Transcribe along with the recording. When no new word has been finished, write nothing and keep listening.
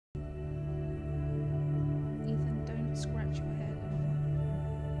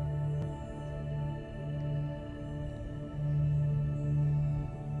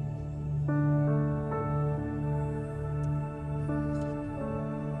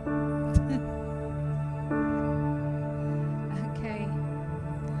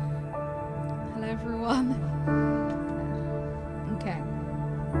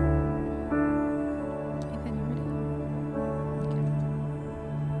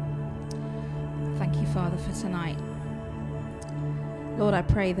Father, for tonight. Lord, I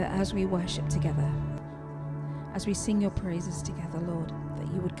pray that as we worship together, as we sing your praises together, Lord, that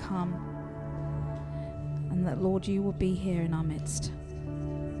you would come and that, Lord, you will be here in our midst.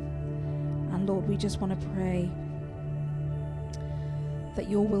 And Lord, we just want to pray that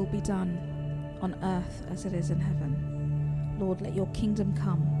your will be done on earth as it is in heaven. Lord, let your kingdom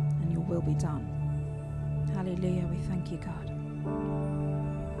come and your will be done. Hallelujah. We thank you, God.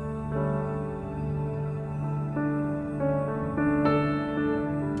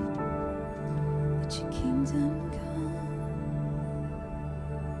 Let your kingdom come.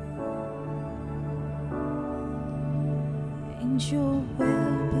 And your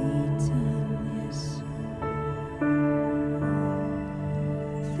will be done, yes.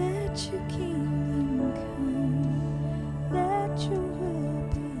 Let your kingdom come. Let your will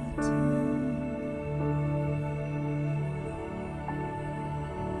be done.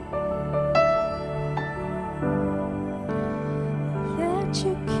 Let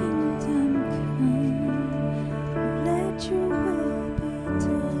your kingdom come, let your will be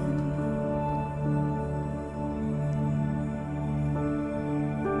done.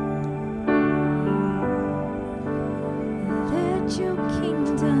 Let your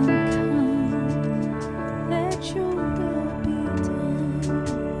kingdom come, let your will be done.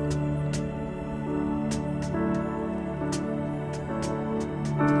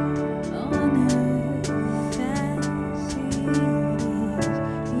 On earth as it is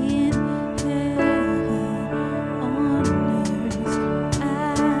in heaven, on earth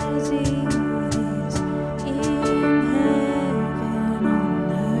as it is in heaven,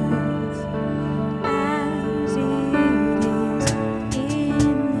 on earth as it is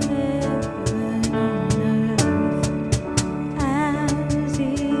in heaven, on earth as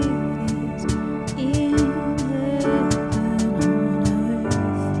it is in heaven, on earth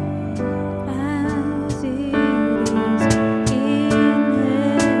as it is in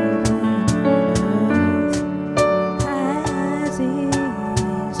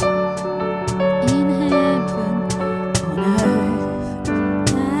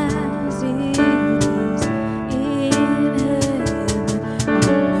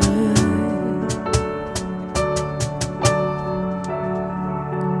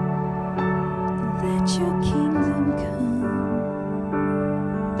Let your kingdom come.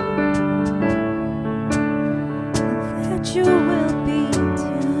 Let your will be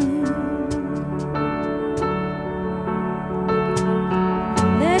done.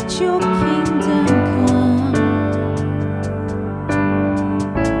 Let your kingdom come.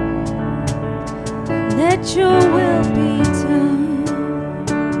 Let your will be done.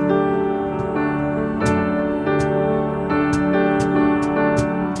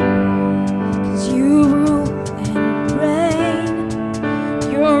 'Cause you rule and reign.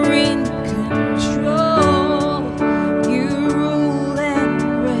 You're in control. You rule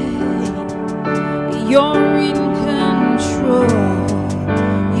and reign. You're in control.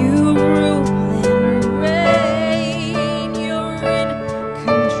 You rule and reign. You're in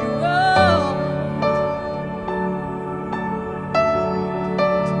control.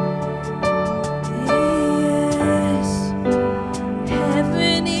 Yes,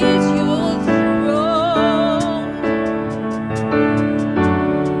 heaven is your throne.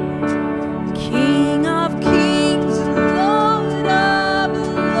 King of kings, Lord of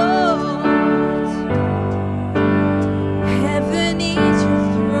lords. Heaven is your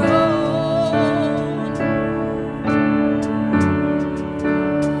throne.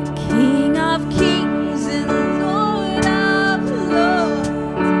 King of kings and Lord of lords.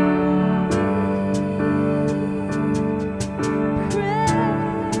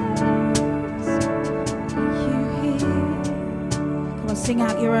 Praise you here. Come on, sing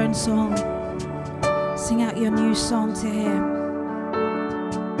out your own song. Sing out your new song to him.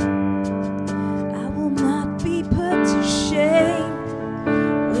 I will not be put to shame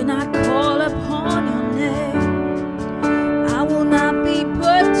when I call upon your name. I will not be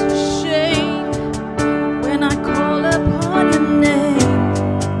put to shame when I call upon your name.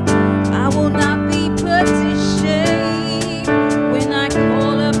 I will not be put to shame when I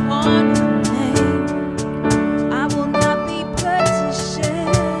call upon your name. I will not be put to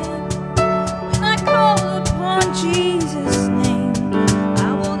shame when I call upon Jesus' name.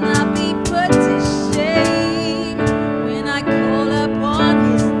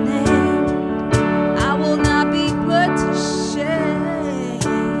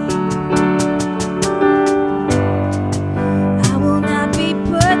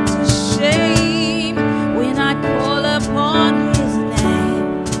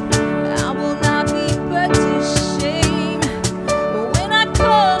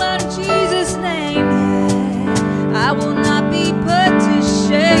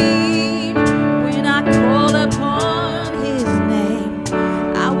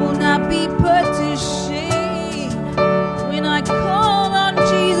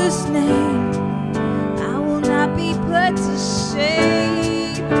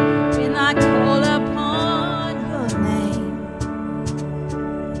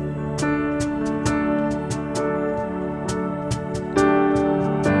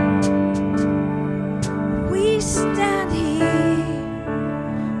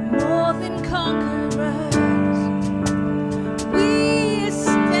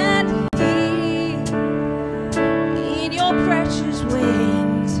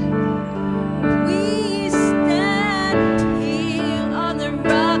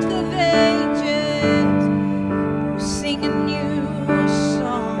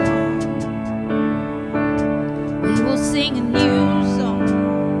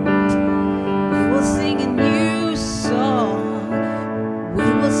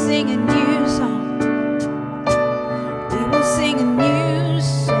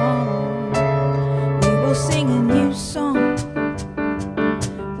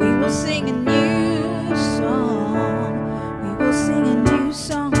 sing a new song. We will sing a new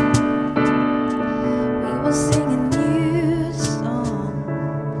song. We will sing a new song.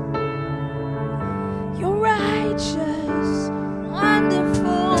 You're righteous,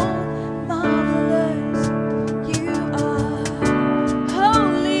 wonderful, marvelous. You are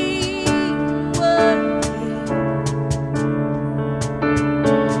holy, worthy.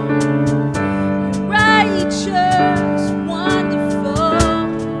 You're righteous, wonderful.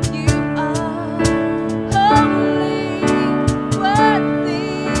 You are holy, worthy.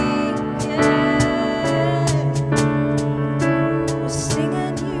 Yeah. We'll sing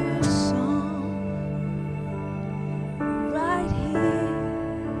a new song right here.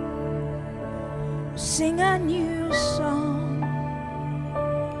 We'll sing a new song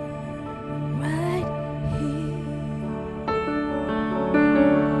right here.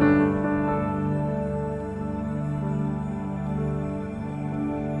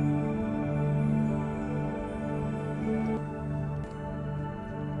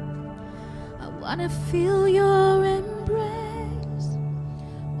 I wanna feel your embrace.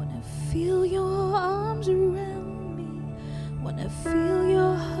 Wanna feel your arms around me. Wanna feel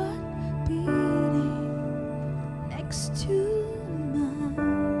your heart beating next to mine.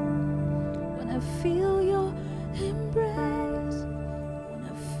 Wanna feel your embrace.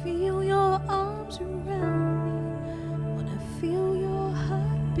 Wanna feel your arms around me. Wanna feel your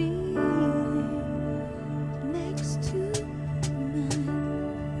heart beating next to mine.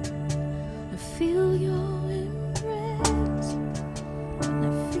 I feel your embrace.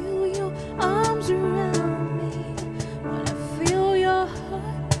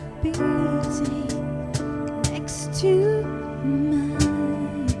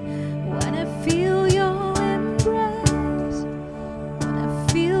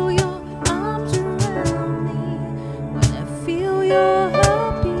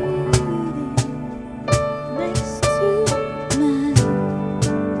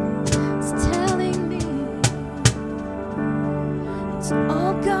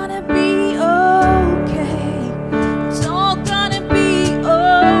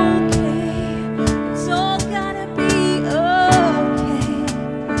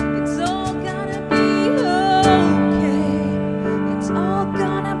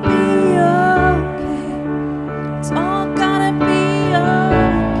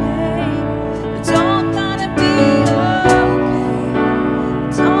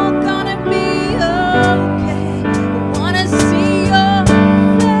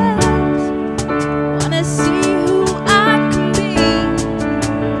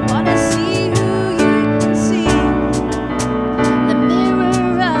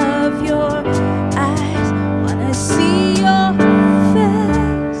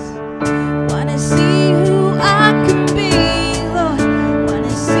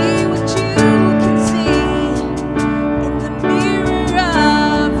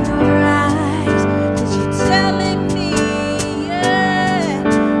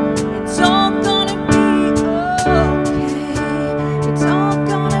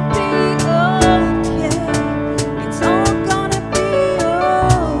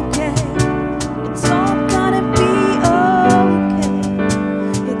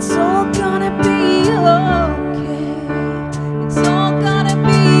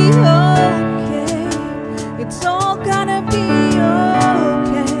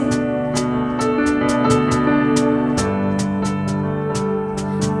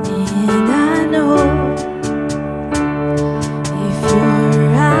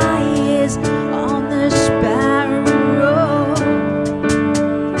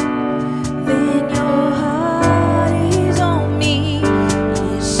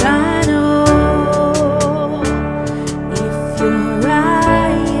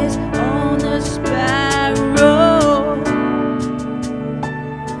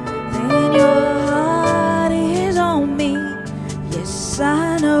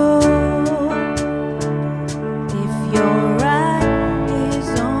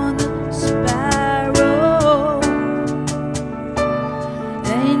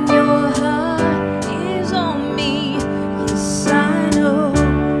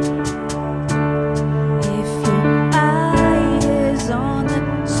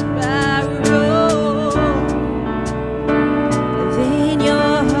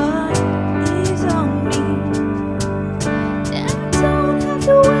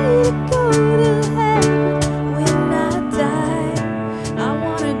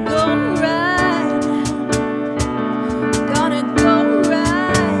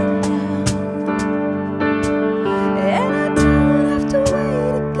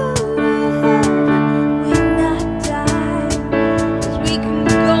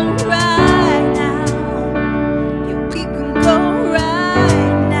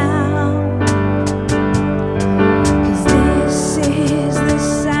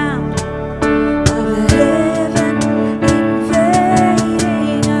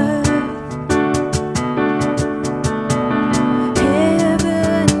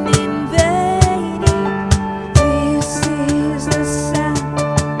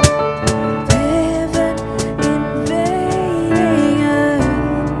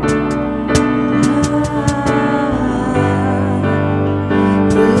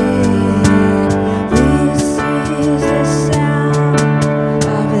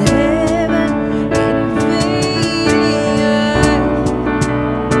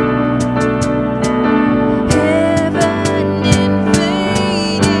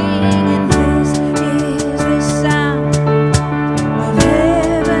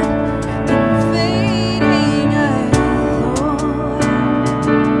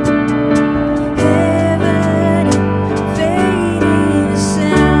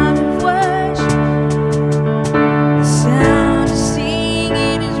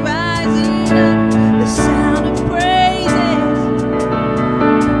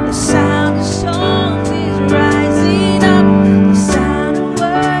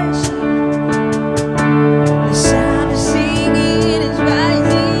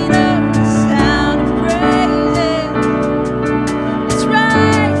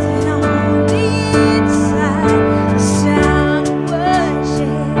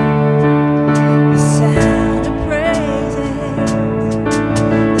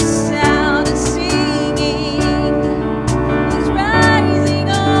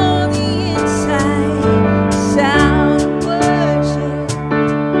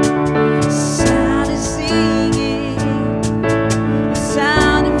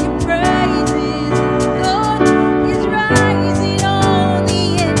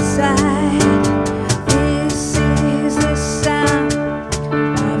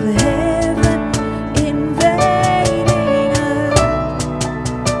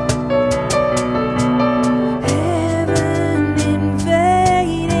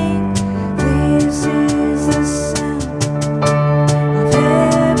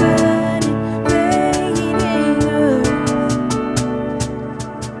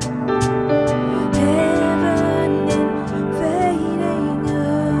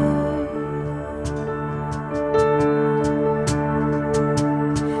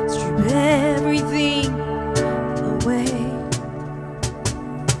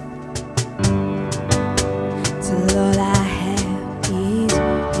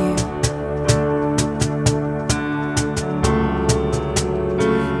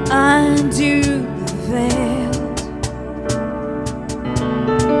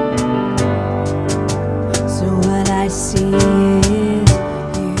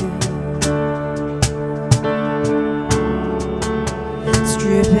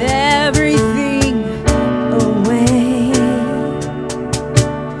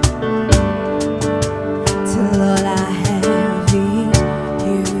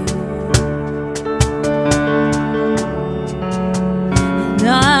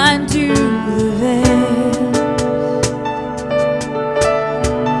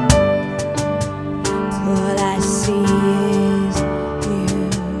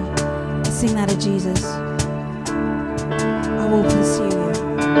 Sing that to Jesus. I will pursue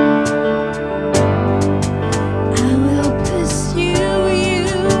you. I will pursue you.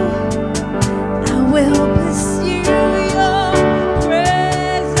 I will pursue your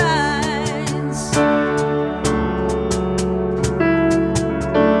presence.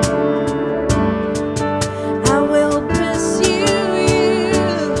 I will pursue you.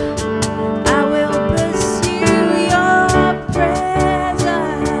 I will pursue your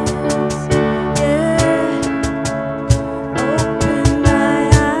presence. Yeah. Open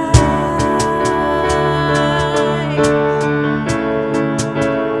my eyes.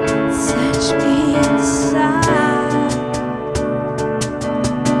 Search me inside.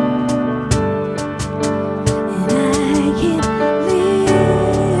 And I can't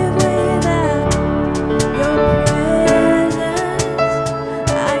live without your presence.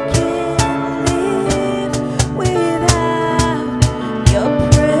 I can't live without your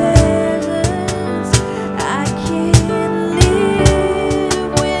presence. I can't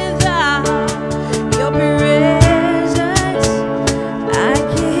live without your presence. I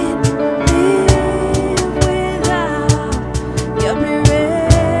can't live without your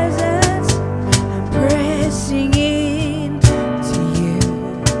presence. I'm pressing into you.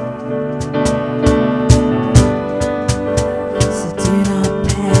 So do not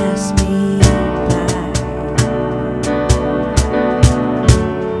pass me by.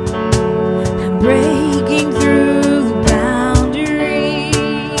 I'm breaking through the boundaries,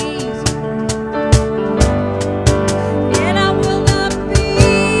 and I will not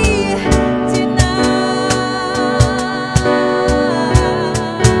be denied.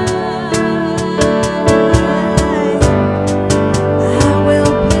 I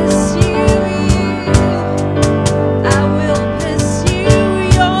will pursue you. I will pursue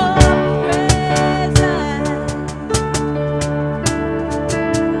your presence.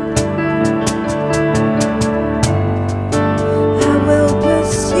 I will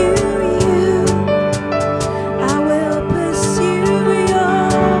pursue you. I will pursue your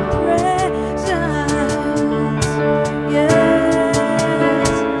presence. Yes,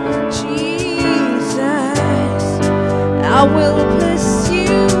 Jesus. I will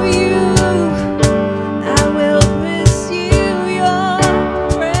pursue you. I will pursue your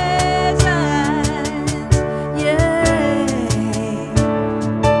presence. Yeah.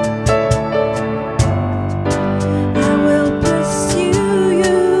 I will pursue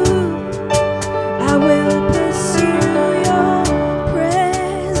you. I will pursue your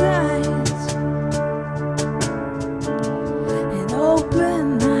presence and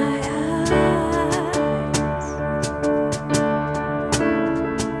open my eyes.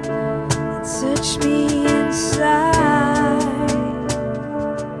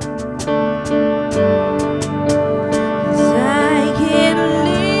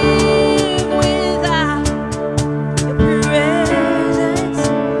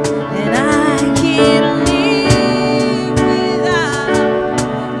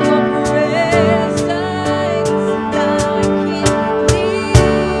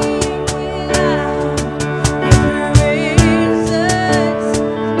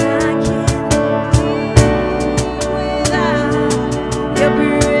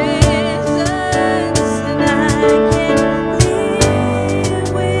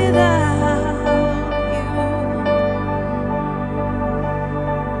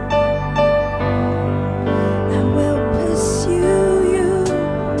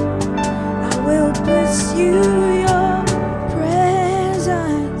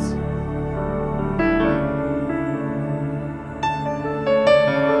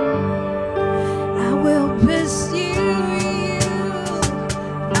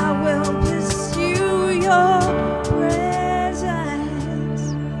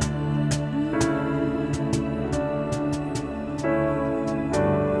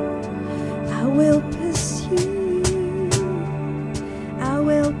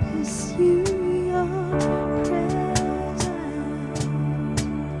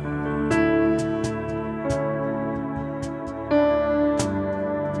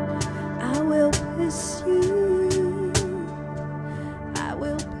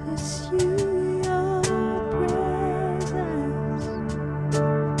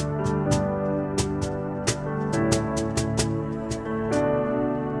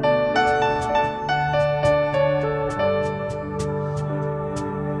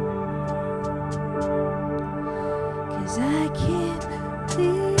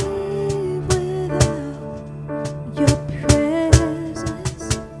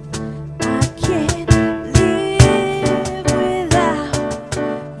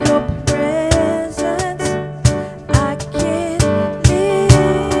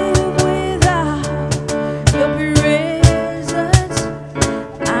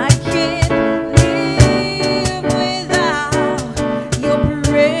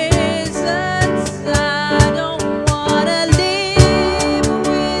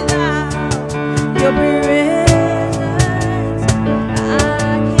 your presence.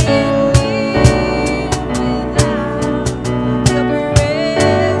 I can't live without your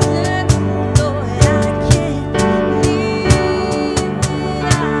presence, Lord. I can't live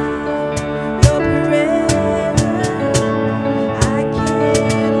without your presence. I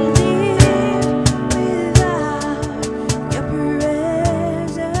can't live without your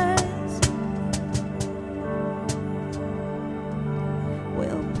presence.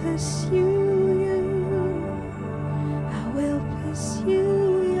 Will pursue you. I will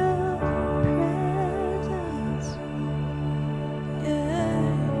pursue your presence. Yeah.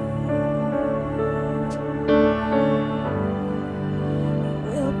 I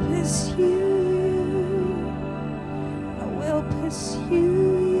will pursue you. I will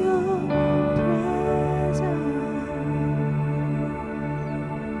pursue your presence.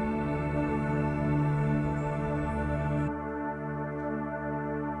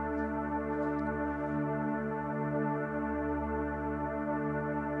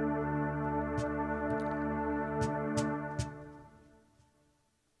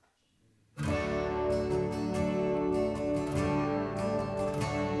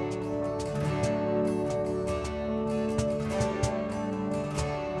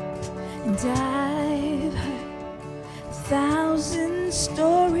 And I've heard 1,000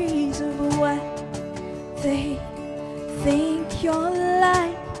 stories of what they think you're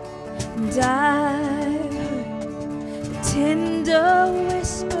like. And I've heard the tender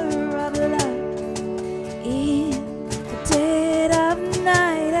whisper of love in the dead of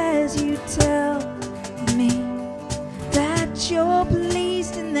night as you tell me that you're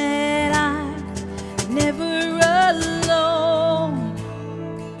pleased and that I'm never alone.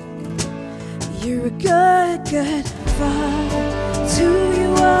 You're a good, good Father. It's who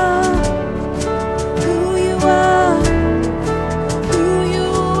you are, who you are, who you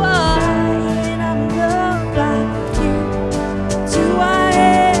are. And I'm loved by you. It's who I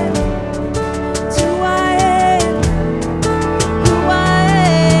am, it's who I am, who I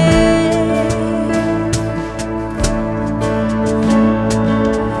am.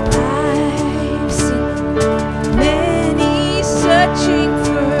 I've seen many searching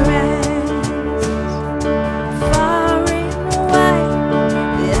for answers far and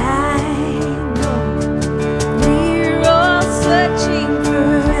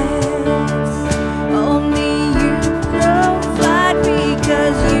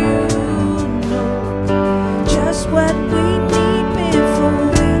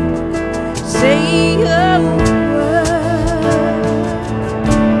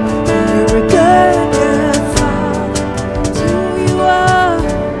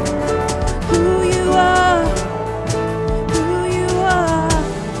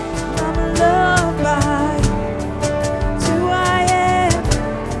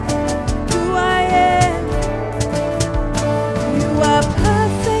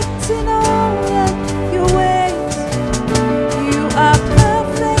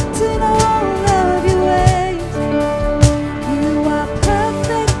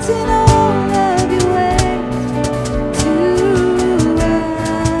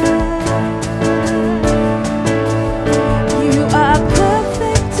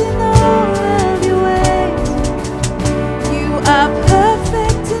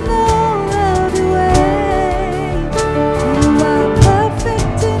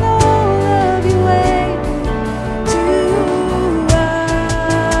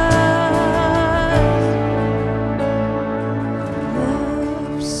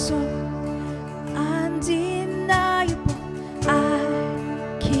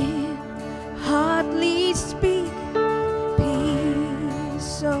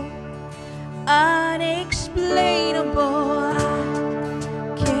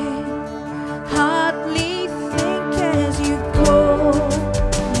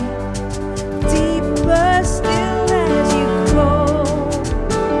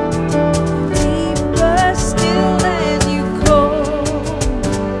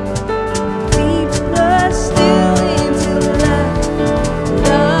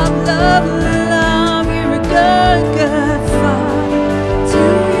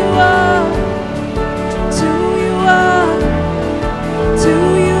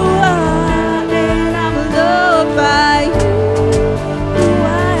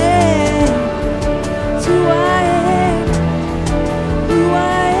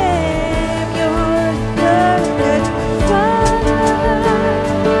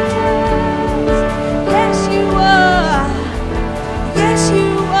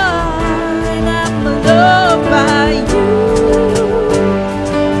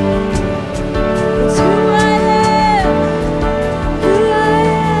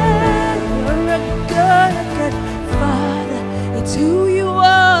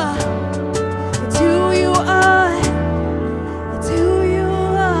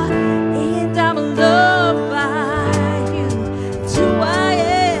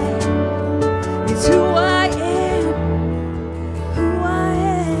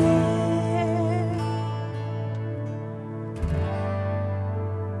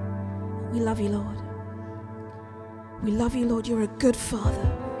you're a good Father.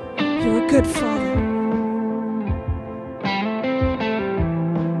 You're a good Father.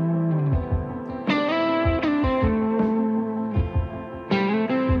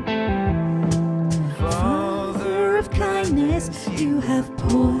 Father of kindness, you have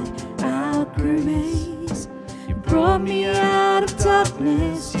poured out grace. You brought me out of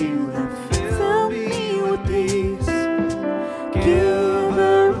darkness. You have filled me with peace.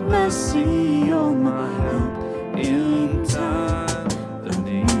 Giver of mercy, you're my help in time of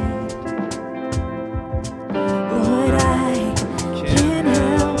need. Lord, I can't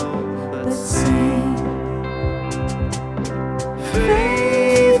help but sing.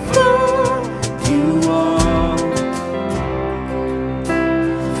 Faithful you are,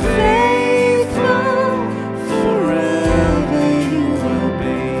 faithful forever you will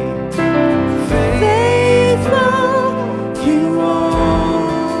be. Faithful you are,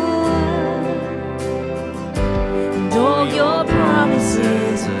 and all your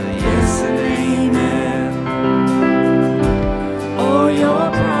promises are yes and amen. All your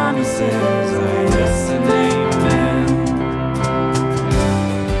promises are yes and amen.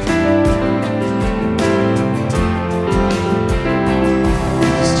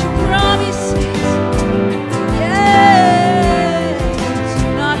 Just your promises, yes, do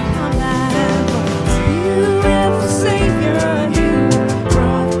not come back. Beautiful Savior, you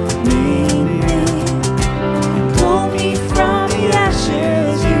brought me near. Pull me from the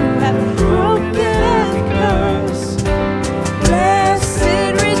ashes, you have broken the curse.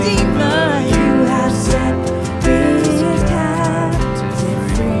 Blessed Redeemer, you have set these captives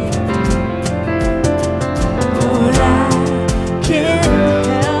free. Lord, I can't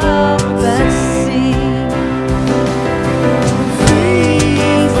help but sing.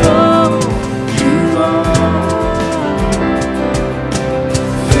 Faithful you are,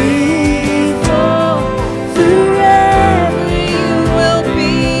 faithful forever you will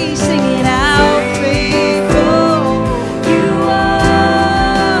be. Sing it out. Faithful you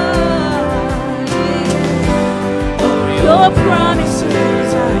are, yeah. Oh, your promises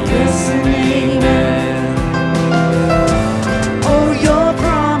are yes and amen. Oh, your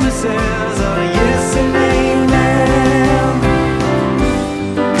promises are yes and amen.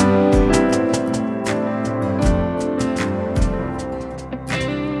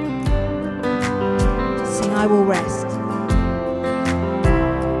 Sing, I will rest.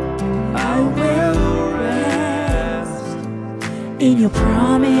 I will rest in your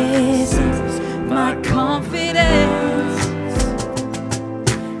promises. My confidence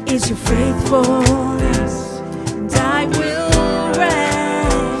is your faithfulness, and I will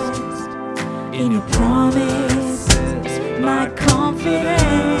rest in your promises. My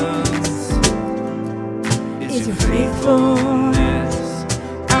confidence is your faithfulness.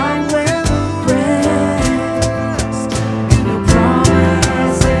 I will rest in your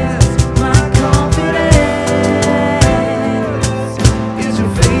promises. My confidence is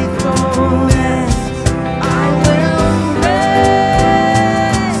your faithfulness. I will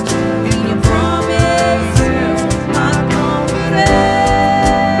rest in your promises. My confidence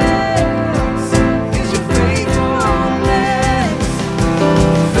is your faithfulness.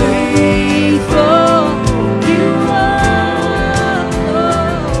 Faithful you are,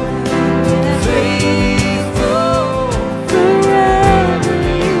 faithful forever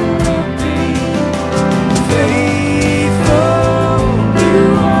you will be. Faithful you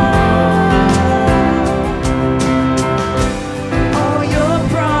are. All your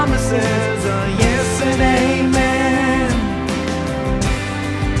promises are yes and amen.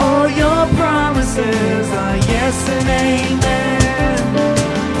 All your promises are yes and amen.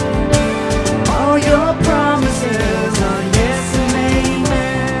 All your promises are yes and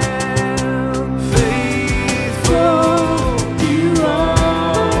amen. Faithful you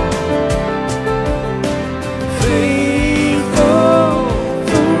are, faithful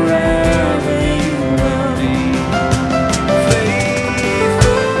forever you will be.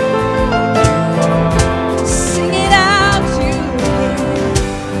 Faithful you are. Sing it out to you.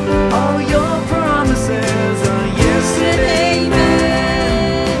 All your promises are yes and amen.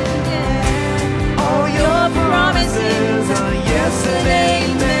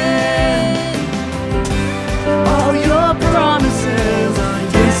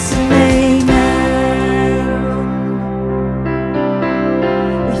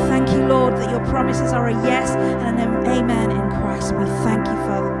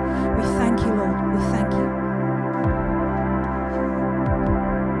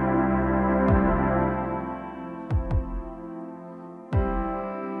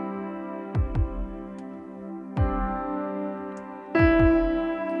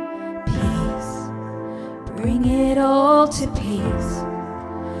 to peace.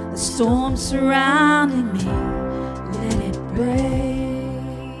 The storm surrounding me, let it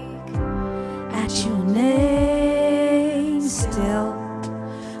break at your name. Still,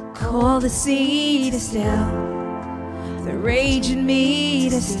 call the sea to still, the rage in me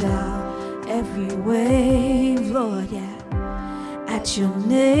to still every wave, Lord, yeah. At your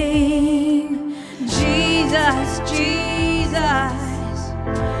name, Jesus, Jesus,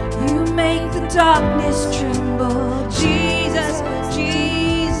 you make the darkness tremble. Jesus,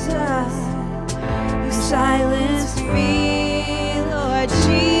 Jesus, you silence fear, Lord.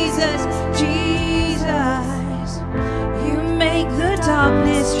 Jesus, Jesus, you make the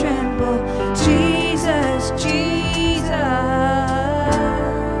darkness tremble. Jesus, Jesus,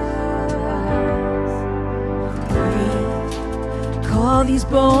 breathe, call these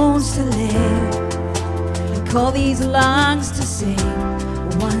bones to live, and call these lungs to sing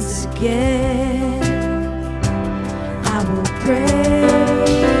once again. I will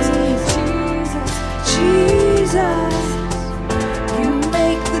praise Jesus, Jesus, you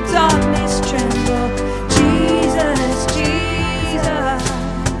make the darkness tremble. Jesus, Jesus,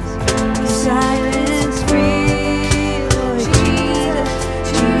 you silence fear, Lord. Jesus,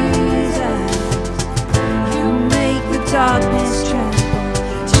 Jesus, you make the darkness tremble.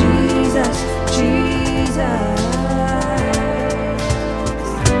 Jesus, Jesus,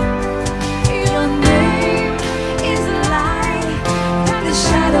 your name is a light that the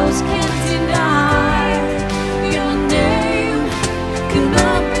shadows can't deny. Your name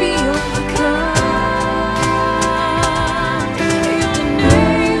cannot be overcome. Your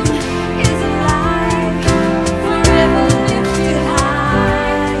name is a light forever lifted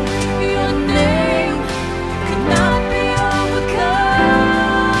high. Your name cannot be overcome.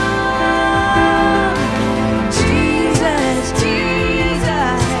 Jesus,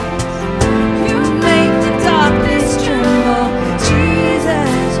 Jesus, you make the darkness tremble.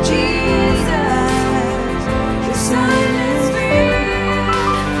 Jesus, Jesus, you silence fear.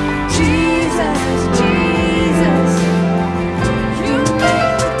 Jesus, Jesus, you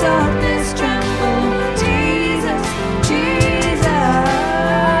make the darkness tremble. Jesus, Jesus.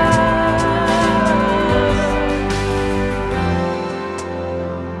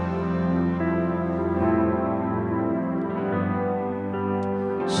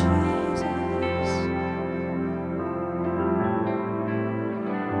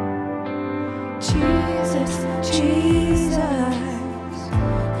 Jesus, Jesus,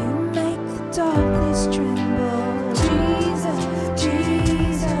 you make the darkness tremble. Jesus,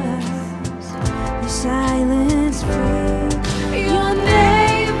 Jesus, you silence fear. Your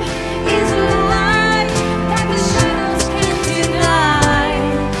name is a light that the shadows can't deny.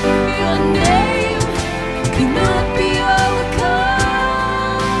 Your name cannot be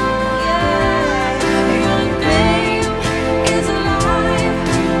overcome. Yeah. Your name is a light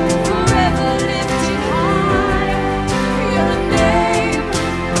forever lifted high. Your name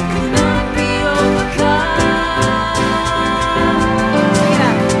cannot be overcome.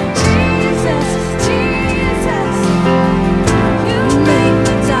 Yeah. Jesus, Jesus, you make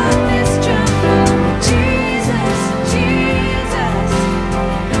the darkness tremble. Jesus, Jesus,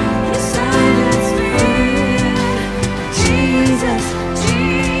 you silence fear. Jesus,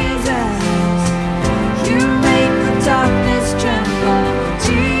 Jesus, you make the darkness tremble.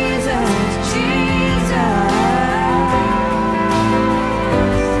 Jesus, Jesus,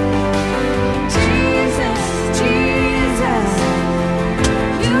 Jesus, Jesus,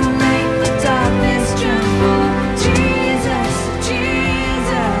 you make the darkness tremble. Jesus,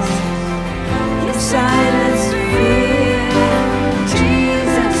 Jesus, you silence fear.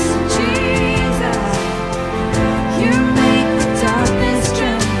 Jesus, Jesus, you make the darkness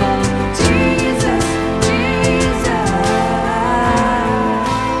tremble. Jesus, Jesus,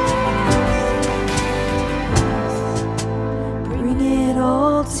 bring it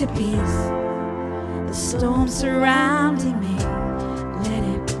all to peace. The storm surrounding me, let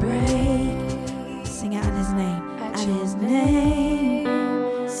it break. Sing out in His name. At His name,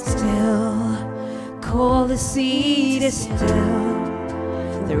 still, call the sea to still,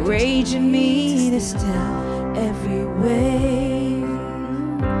 the rage in me to still every wave.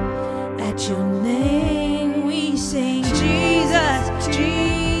 At your name we sing. Jesus,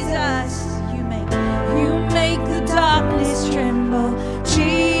 Jesus, you make the darkness tremble.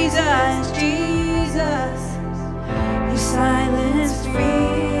 Jesus, Jesus, you silence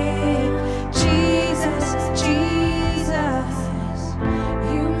fear. Jesus, Jesus,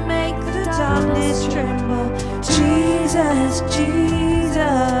 you make the darkness tremble. Jesus, Jesus,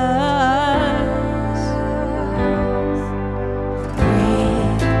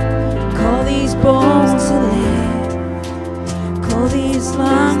 breathe, call these bones to live,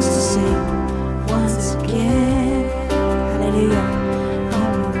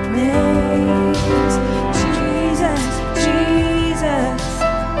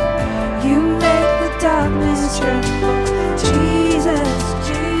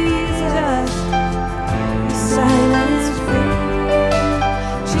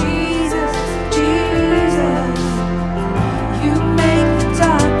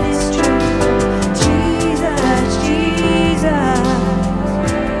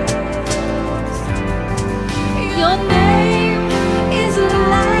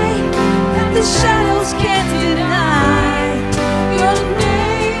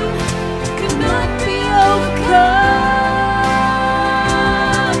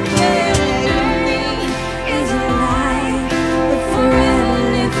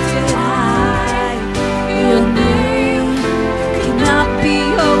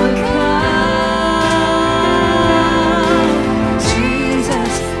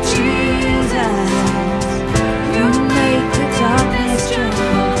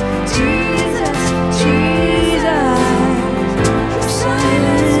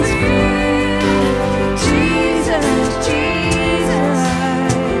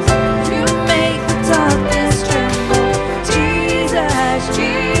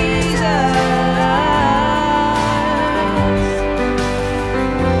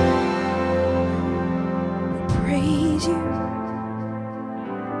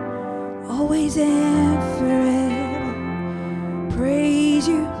 always and forever. Praise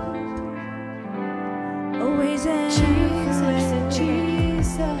you, always and forever.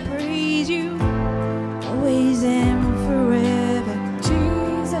 Jesus, Praise you, always and forever.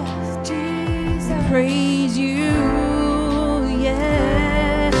 Jesus, Jesus. Praise you,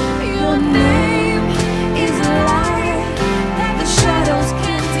 yeah. Your name is light that the shadows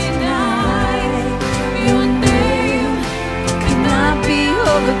can't deny. Your name Cannot be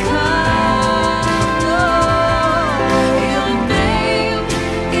overcome. No. Your name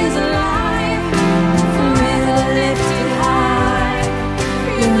is alive, forever lifted high.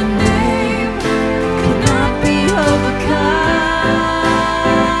 Your name Cannot be overcome.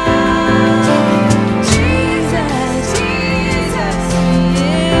 Jesus, Jesus.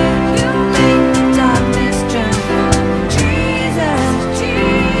 Yeah. You make the darkness tremble. Jesus,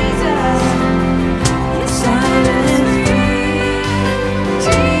 Jesus. You silence me.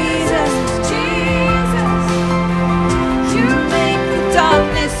 Jesus, Jesus. You make the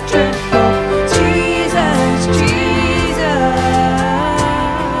darkness tremble. Jesus, Jesus.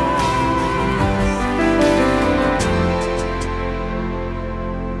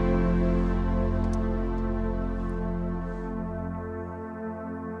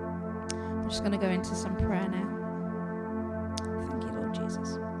 I'm just going to go into some prayer now. Thank you, Lord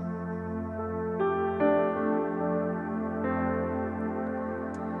Jesus.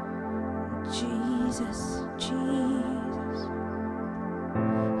 Jesus, Jesus.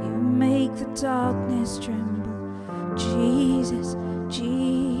 You make the darkness tremble. Jesus,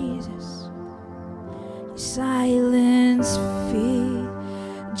 Jesus. You silence fear.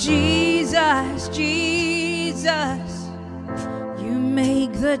 Jesus, Jesus. You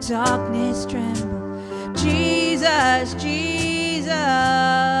make the darkness tremble. Jesus, Jesus.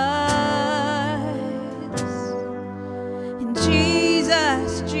 And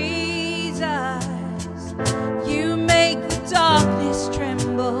Jesus, Jesus. You make the darkness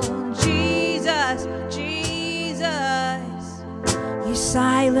tremble. Jesus, Jesus. You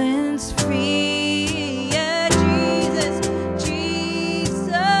silence fear. Yeah, Jesus, Jesus.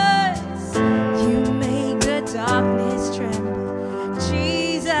 You make the darkness tremble.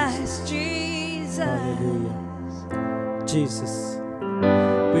 Jesus, Jesus. Hallelujah. Jesus,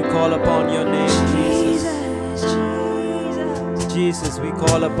 we call upon your name, Jesus. Jesus, Jesus, we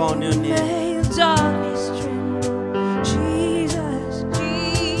call upon your name. make the darkness tremble. Jesus,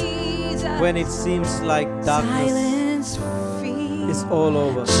 Jesus. When it seems like darkness Silence fear. is all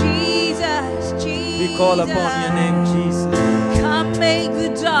over, Jesus, Jesus. we call upon your name, Jesus. Come make the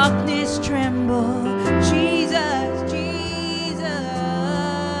darkness tremble. Jesus, Jesus.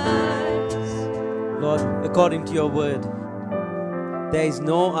 Lord, according to your word, there is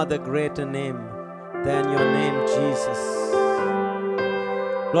no other greater name than your name, Jesus.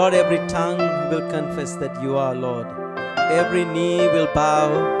 Lord, every tongue will confess that you are Lord. Every knee will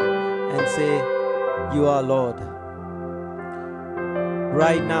bow and say, you are Lord.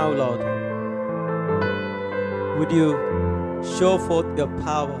 Right now, Lord, would you show forth your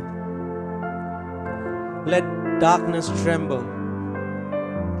power? Let darkness tremble.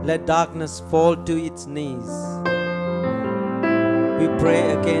 Let darkness fall to its knees. We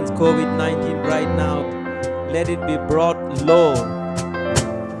pray against COVID-19 right now. Let it be brought low.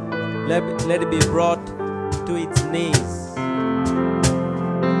 Let it be brought to its knees.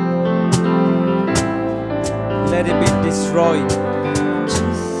 Let it be destroyed.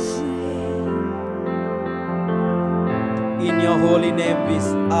 In your holy name we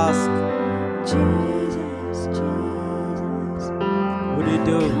ask. Jesus, Jesus. Would you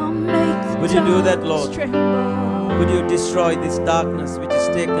do? Come make the Would you do that, darkness Lord? tremble. Would you destroy this darkness which is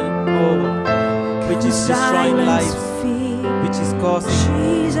taken over, which is destroying Silence lives, fear. which is causing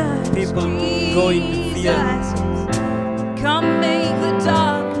Jesus, people to go into fear? Jesus. Come make the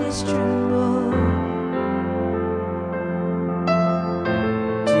darkness tremble.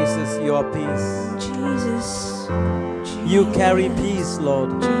 Jesus, your peace. Jesus, You carry peace, Lord.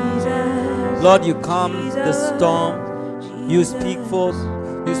 Jesus, Lord, you calm the storm. You Jesus. speak forth.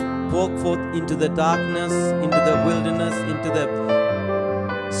 You spoke forth into the darkness, into the wilderness, into the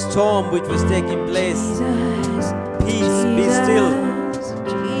storm which was taking place. Jesus, Peace, be still.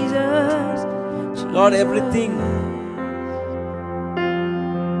 Jesus, Lord, everything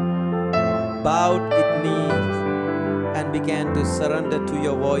bowed its knees and began to surrender to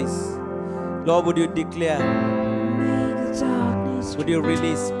your voice. Lord, would you declare, make the darkness would you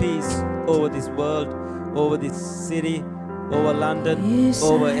release peace over this world, over this city, over London,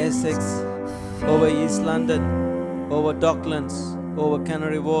 over Essex, over East London, over Docklands, over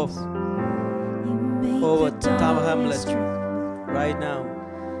Canary Wharf, over Tower Hamlet, right now.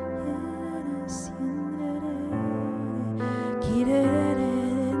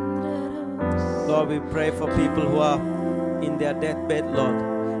 Lord, we pray for people who are in their deathbed,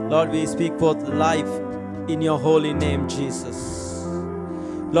 Lord. Lord, we speak forth life in your holy name, Jesus.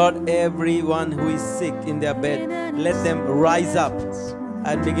 Lord, everyone who is sick in their bed, let them rise up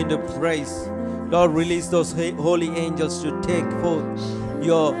and begin to praise. Lord, release those holy angels to take forth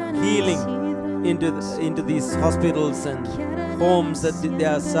your healing into these hospitals and homes that they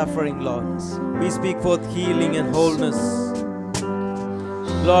are suffering, Lord. We speak forth healing and wholeness.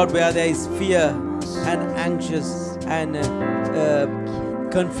 Lord, where there is fear and anxious and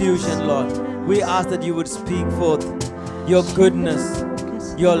confusion, Lord, we ask that you would speak forth your goodness,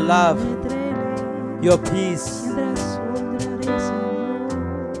 your love, your peace.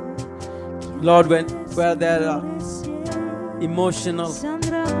 Lord, where there are emotional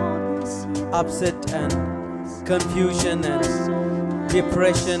upset and confusion and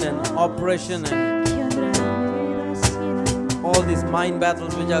depression and oppression and all these mind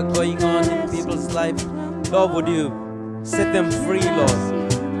battles which are going on in people's life, Lord, would you set them free, Lord?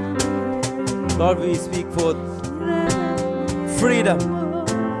 Lord, we speak forth freedom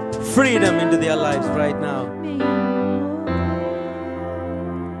into their lives right now.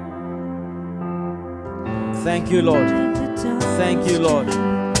 Thank you, Lord. Thank you, Lord.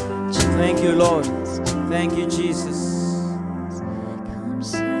 Thank you, Lord. Thank you, Jesus.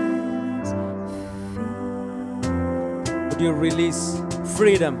 Would you release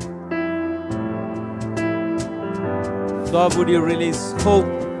freedom? Lord, would you release hope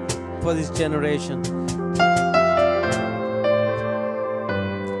for this generation?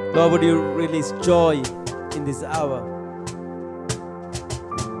 Lord, would you release joy in this hour?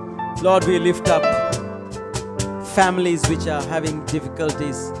 Lord, we lift up families which are having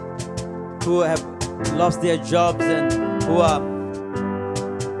difficulties, who have lost their jobs and who are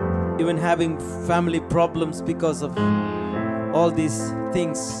even having family problems because of all these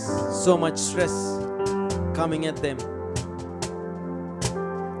things, so much stress coming at them.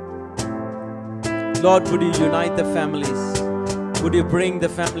 Lord, would you unite the families? Would you bring the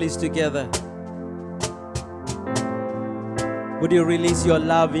families together? Would you release your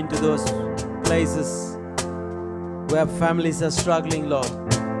love into those places where families are struggling, Lord?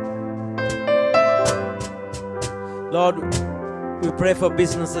 Lord, we pray for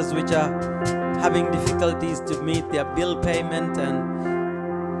businesses which are having difficulties to meet their bill payment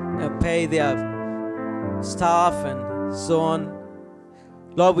and pay their staff and so on.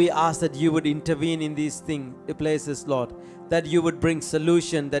 Lord, we ask that you would intervene in these places, Lord, that you would bring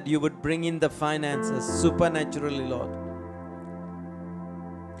solution, that you would bring in the finances supernaturally, Lord.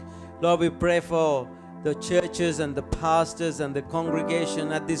 Lord, we pray for the churches and the pastors and the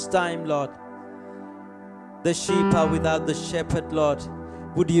congregation at this time, Lord. The sheep are without the shepherd, Lord.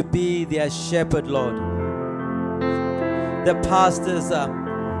 Would you be their shepherd, Lord? The pastors are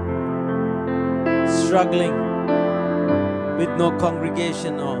struggling with no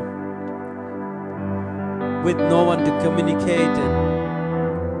congregation or with no one to communicate, and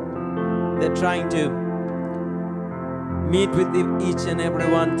they're trying to meet with each and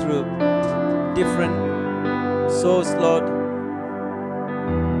everyone through different source, Lord,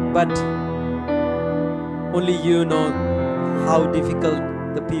 but only you know how difficult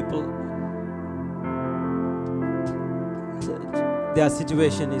the people, their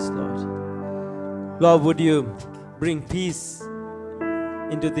situation is, Lord. Lord, would you bring peace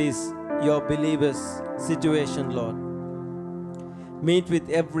into this, your believers' situation, Lord. Meet with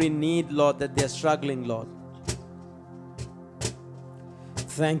every need, Lord, that they're struggling, Lord.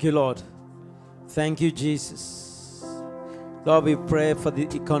 Thank you, Lord. Thank you, Jesus. Lord, we pray for the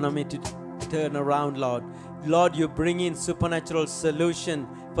economy to turn around, Lord. Lord, you bring in supernatural solution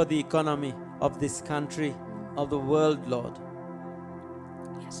for the economy of this country, of the world, Lord.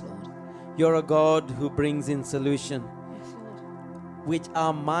 Yes, Lord. You're a God who brings in solution, Yes, Lord. which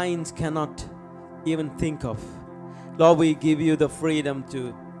our minds cannot even think of. Lord, we give you the freedom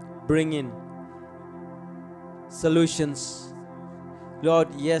to bring in solutions.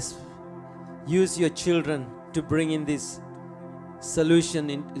 Lord, yes, use your children to bring in this solution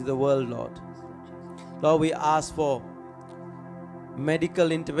into the world, Lord. Lord, we ask for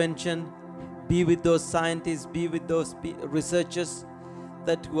medical intervention. Be with those scientists, be with those researchers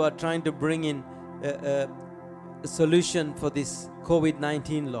that who are trying to bring in a solution for this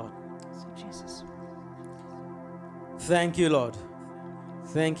COVID-19, Lord. So, Jesus. Thank you, Lord.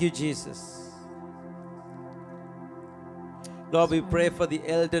 Thank you, Jesus. Lord, we pray for the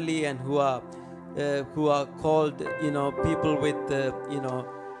elderly and who are called, people with,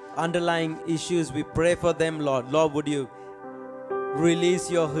 underlying issues. We pray for them, Lord. Lord, would you Release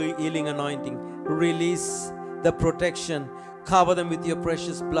your healing anointing. Release the protection. Cover them with your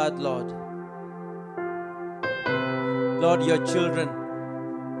precious blood, Lord. Lord, your children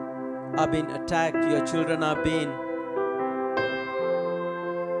are being attacked. Your children are being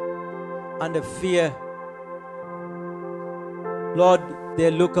under fear. Lord,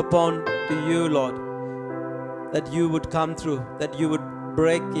 they look upon to you, Lord, that you would come through, that you would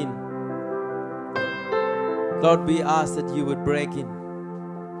break in. Lord, we ask that you would break in.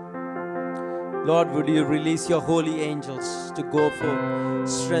 Lord, would you release your holy angels to go forth,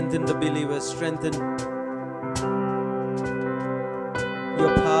 strengthen the believers, strengthen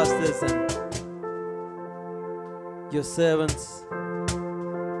your pastors and your servants.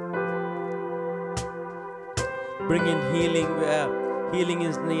 Bring in healing where healing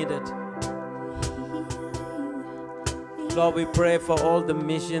is needed. Lord, we pray for all the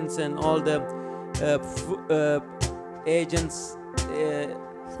missions and all the agents,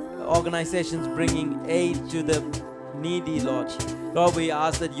 organizations bringing aid to the needy, Lord. Lord, we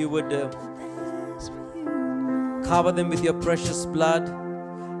ask that you would cover them with your precious blood,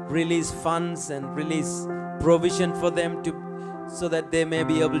 release funds and release provision for them so that they may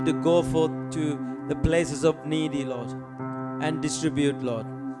be able to go forth to the places of needy, Lord, and distribute, Lord.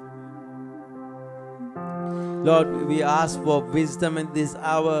 Lord, we ask for wisdom in this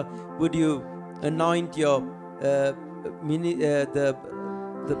hour. Would you anoint your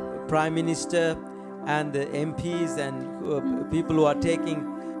the Prime Minister and the MPs and people who are taking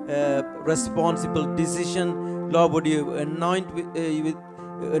responsible decision. Lord, would you anoint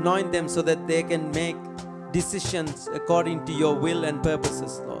them so that they can make decisions according to your will and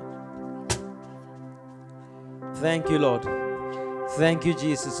purposes, Lord. Thank you, Lord. Thank you,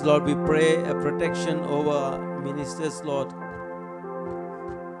 Jesus. Lord, we pray a protection over our ministers, Lord,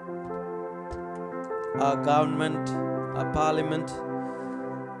 our government, our parliament.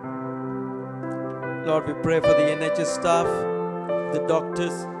 Lord, we pray for the NHS staff, the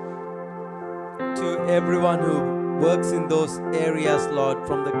doctors, to everyone who works in those areas, Lord,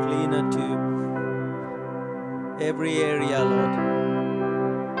 from the cleaner to every area, Lord.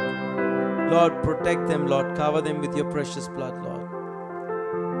 Lord, protect them, Lord. Cover them with your precious blood, Lord.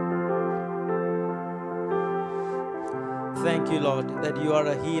 Thank you, Lord, that you are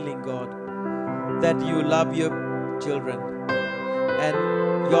a healing God, that you love your children, and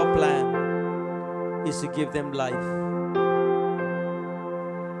your plan is to give them life.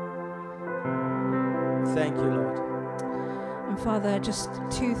 Thank you, Lord. And Father, just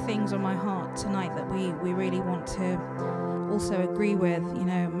two things on my heart tonight that we really want to also agree with. You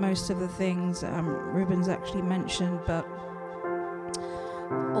know, most of the things Ruben's actually mentioned, but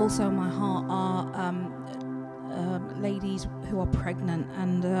also in my heart are ladies who are pregnant,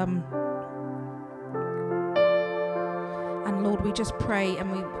 and Lord, we just pray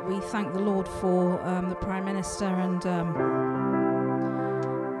and we thank the Lord for the Prime Minister and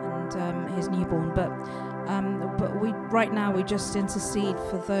his newborn, but we right now we just intercede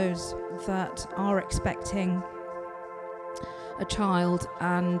for those that are expecting a child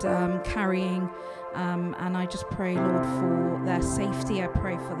and carrying, and I just pray, Lord, for their safety. I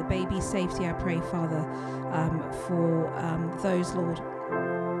pray for the baby's safety. I pray, Father, for those, Lord,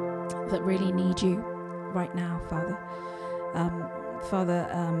 that really need you right now, Father.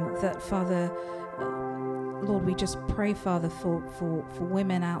 Lord, we just pray, Father, for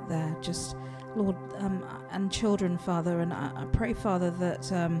women out there, just, Lord, and children, Father. And I pray, Father,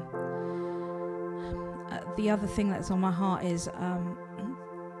 that the other thing that's on my heart is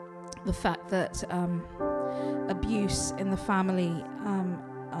the fact that abuse in the family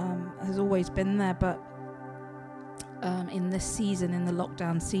has always been there, but in this season, in the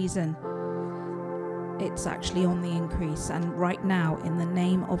lockdown season, it's actually on the increase. And right now, in the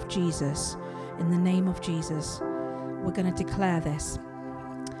name of Jesus, we're going to declare this,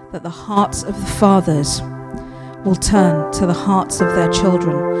 that the hearts of the fathers will turn to the hearts of their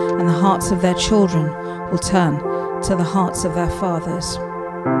children, and the hearts of their children will turn to the hearts of their fathers.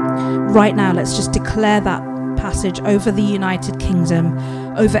 Right now, let's just declare that passage over the United Kingdom,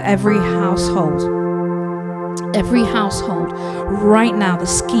 over every household. Every household. Right now, the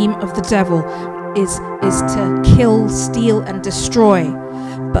scheme of the devil is to kill, steal, and destroy.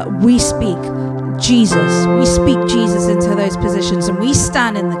 But we speak Jesus. We speak Jesus into those positions, and we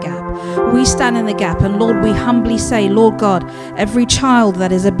stand in the gap. We stand in the gap, and Lord, we humbly say, Lord God, every child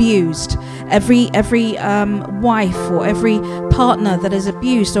that is abused, every wife or every partner that is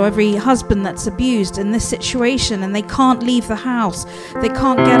abused, or every husband that's abused in this situation, and they can't leave the house, they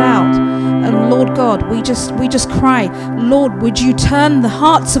can't get out. And Lord God, we just cry, Lord, would you turn the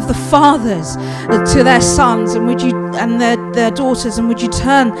hearts of the fathers to their sons, and would you, and their their daughters, and would you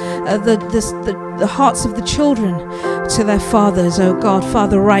turn the hearts of the children to their fathers, oh God.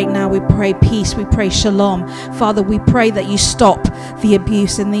 Father, right now we pray peace, we pray shalom. Father, we pray that you stop the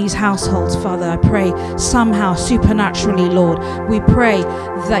abuse in these households. Father, I pray somehow, supernaturally, Lord, we pray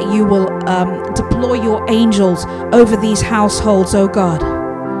that you will deploy your angels over these households, oh God.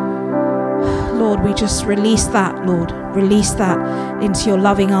 Lord, we just release that, Lord. Release that into your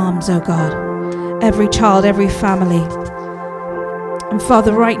loving arms, oh God. Every child, every family. And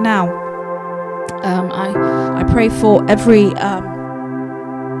Father, right now, I pray for every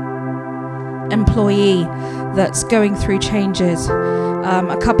employee that's going through changes.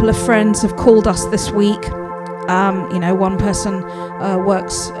 A couple of friends have called us this week. One person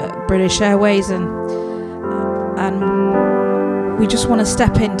works at British Airways, and we just want to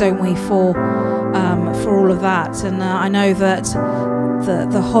step in, don't we, for all of that. And I know that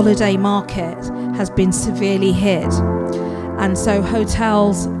the holiday market has been severely hit, and so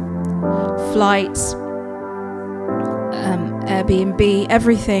hotels, flights, Airbnb,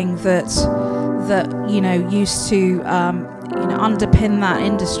 everything that used to underpin that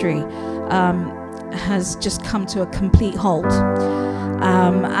industry has just come to a complete halt.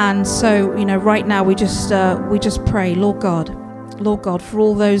 And so right now we just pray, Lord God, for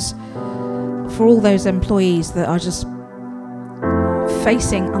all those employees that are just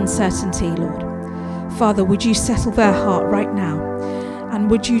facing uncertainty, Lord. Father, would you settle their heart right now, and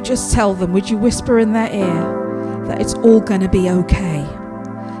would you just tell them, would you whisper in their ear that it's all going to be okay,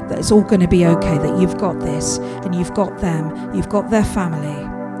 that it's all going to be okay, that you've got this, and you've got them, you've got their family,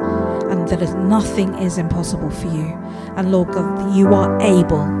 and that nothing is impossible for you. And Lord God, you are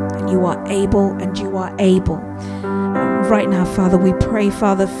able, and you are able, and you are able. Right now, Father, we pray,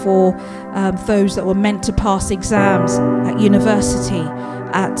 Father, for those that were meant to pass exams at university,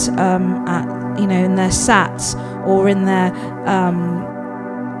 in their SATs or in their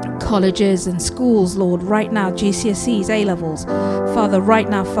colleges and schools, Lord. Right now, GCSEs, A-levels, Father. Right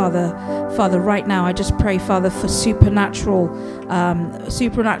now, Father. Right now, I just pray, Father, for supernatural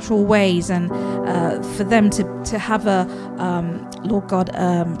ways, and for them to have Lord God,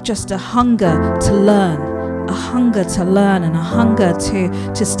 just a hunger to learn. A hunger to learn, and a hunger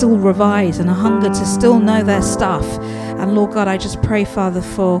to still revise, and a hunger to still know their stuff. And Lord God, I just pray, Father,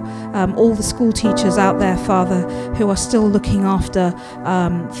 for all the school teachers out there, Father, who are still looking after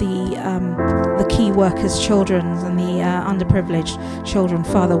the key workers' children and the underprivileged children.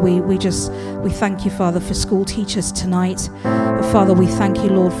 Father, we thank you, Father, for school teachers tonight. Father, we thank you,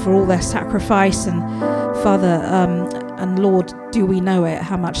 Lord, for all their sacrifice, and Father, and Lord, do we know it,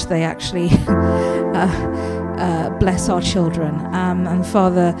 how much they actually bless our children. And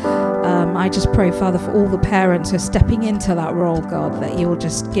Father, I just pray, Father, for all the parents who are stepping into that role, God, that you will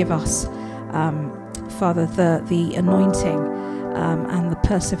just give us, Father, the anointing and the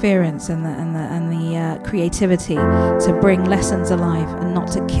perseverance and the creativity to bring lessons alive, and not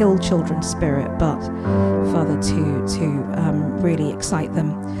to kill children's spirit, but Father, to really excite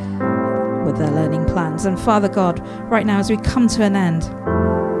them with their learning plans. And Father God, right now as we come to an end,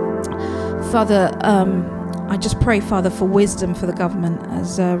 Father, I just pray, Father, for wisdom for the government,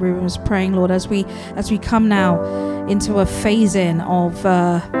 as Ruben was praying, Lord, as we come now into a phase-in of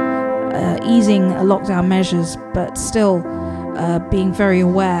easing lockdown measures, but still being very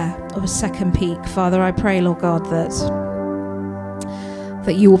aware of a second peak. Father, I pray, Lord God, that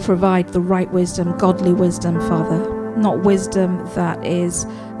you will provide the right wisdom, godly wisdom, Father. Not wisdom that is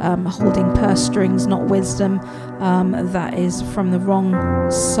holding purse strings, not wisdom that is from the wrong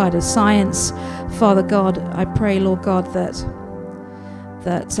side of science. Father God, I pray, Lord God, that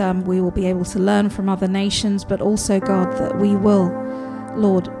we will be able to learn from other nations, but also, God, that we will,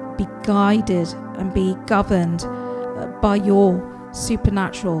 Lord, be guided and be governed by your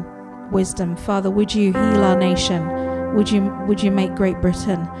supernatural wisdom. Father, would you heal our nation? Would you make Great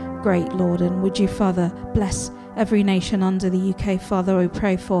Britain great, Lord? And would you, Father, bless every nation under the UK? Father, we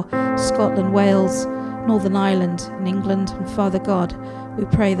pray for Scotland, Wales, Northern Ireland, and England. And Father God, we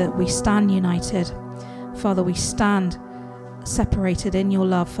pray that we stand united. Father, we stand separated in your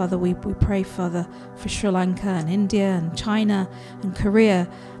love. Father, we pray, Father, for Sri Lanka and India and China and Korea,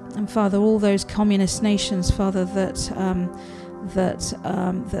 and Father, all those communist nations, Father, that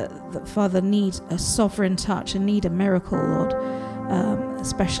Father need a sovereign touch and need a miracle, Lord,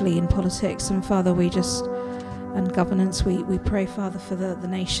 especially in politics. And Father, and governance, we pray, Father, for the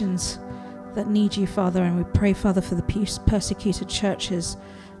nations that need you, Father, and we pray, Father, for the persecuted churches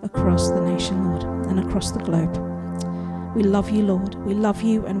across the nation, Lord, and across the globe. We love you, Lord. We love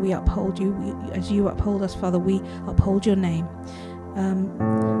you, and we uphold you. As you uphold us, Father, we uphold your name.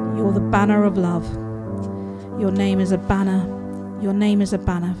 You're the banner of love. Your name is a banner. Your name is a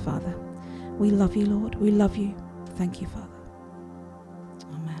banner, Father. We love you, Lord. We love you. Thank you, Father.